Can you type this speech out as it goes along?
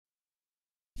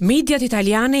Mediat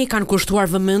italiane I kanë kushtuar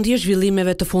vëmendje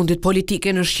zhvillimeve të fundit politike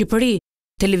në Shqipëri.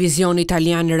 Televizioni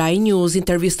italian RAI News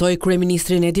intervistoi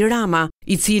kryeministrin Edi Rama,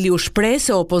 I cili u shpreh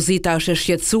se opozita është e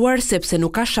shqetësuar sepse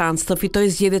nuk ka shans të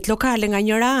fitojë zgjedhjet lokale nga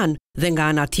njëra anë dhe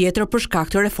nga ana tjetër për shkak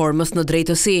të reformës në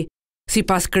drejtësi.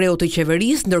 Sipas kreut të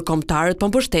qeverisë, ndërkombëtarët po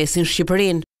mbështesin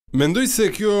Shqipërinë. Mendoj se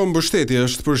kjo mbështetje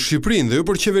është për Shqipërinë dhe jo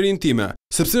për qeverinë time,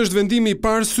 sepse është vendimi I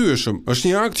parësyeshëm, është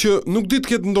një akt që nuk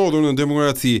ditë ketë ndodhur në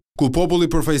demokraci, ku populli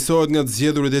përfaqësohet nga të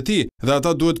zgjedhurit e tij dhe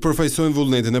ata duhet të përfaqësojnë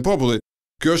vullnetin e popullit.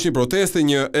 Kjo është një protestë,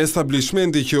 një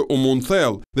establishmenti që u mund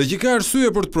thellë dhe që ka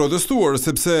arsye për të protestuar,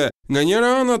 sepse nga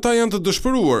njëra anë ata janë të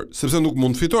dëshpëruar, sepse nuk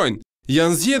mund të fitojnë.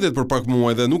 Janë zgjedhjet për pak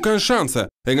muaj dhe nuk kanë shanse.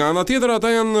 E nga ana tjetër ata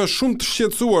janë shumë të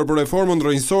shqetësuar për reformën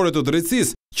rrënjësore të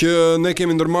drejtësisë që ne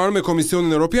kemi ndërmarrë me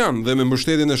Komisionin Evropian dhe me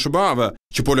mbështetjen e SBA-ve,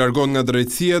 që po largon nga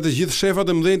drejtësia të gjithë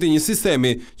shefat e mëdhenj të një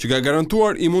sistemi që ka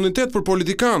garantuar imunitet për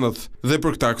politikanët dhe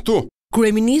për këta këtu.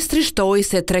 Kryeministri shtoi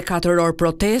se 3-4 orë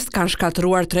protest kanë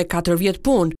shkatëruar 3-4 vjet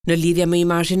punë në lidhje me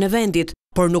imazhin e vendit,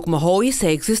 por nuk mohoi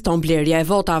se ekziston blerja e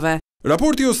votave.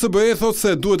 Raporti OSBE thotë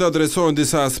se duhet të adresohen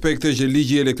disa aspekte që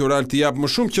ligji elektoral t'i jap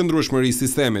më shumë qëndrueshmëri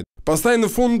sistemit. Pastaj në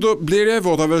fund blerja e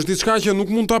votave është diçka që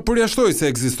nuk mund ta përjashtojë se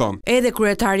ekziston. Edhe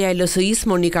kryetarja e LSI-s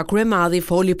Monika Kryemadhi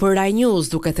foli për RAI News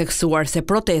duke theksuar se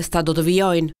protesta do të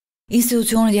vijojnë.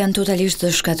 Institucionet janë totalisht të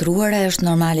shkatruara, është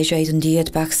normale që ai të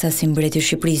ndihet paksa si mbreti I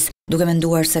Shqipërisë, duke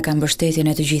menduar se ka mbështetjen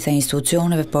e të gjitha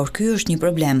institucioneve, por ky është një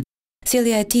problem.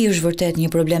 Sjellja e tij është vërtet një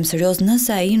problem serioz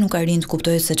nëse ai nuk arrin të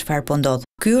kuptojë se çfarë po ndodh.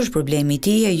 Ky është problemi I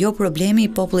tij e jo problemi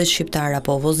I popullit shqiptar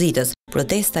apo opozitës.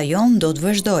 Protesta jon do të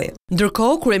vazhdojë.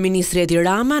 Ndërkohë, kryeministri Edi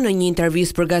Rama në një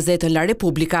intervistë për gazetën La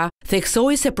Repubblica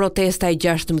theksoi se protesta e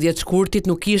 16 shkurtit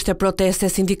nuk ishte proteste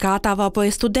sindikatave apo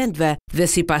e studentëve dhe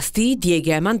sipas tij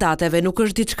djegja e mandateve nuk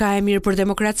është diçka e mirë për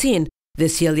demokracinë dhe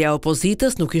sjellja e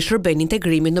opozitës nuk I shërben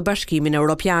integrimit në Bashkimin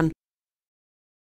Evropian.